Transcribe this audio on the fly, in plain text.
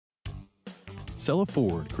Cella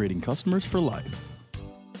Ford, creating customers for life.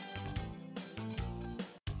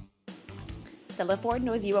 Cella Ford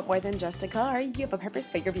knows you want more than just a car. You have a purpose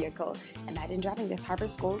for your vehicle. Imagine driving this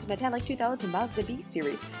Harvest Gold metallic 2000 Mazda B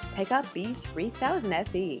Series pickup B3000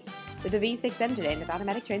 SE with a V6 engine and an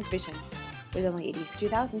automatic transmission. With only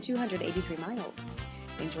 82,283 miles.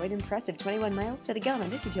 Enjoy an impressive 21 miles to the gallon on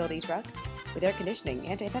this utility truck with air conditioning,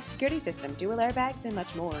 anti-theft security system, dual airbags, and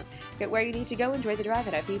much more. Get where you need to go, enjoy the drive,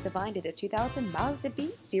 and have peace of mind in this 2000 Mazda B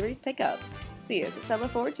Series pickup. See us at Cella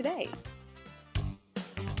Ford today.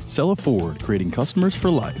 Cella Ford, creating customers for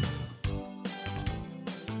life.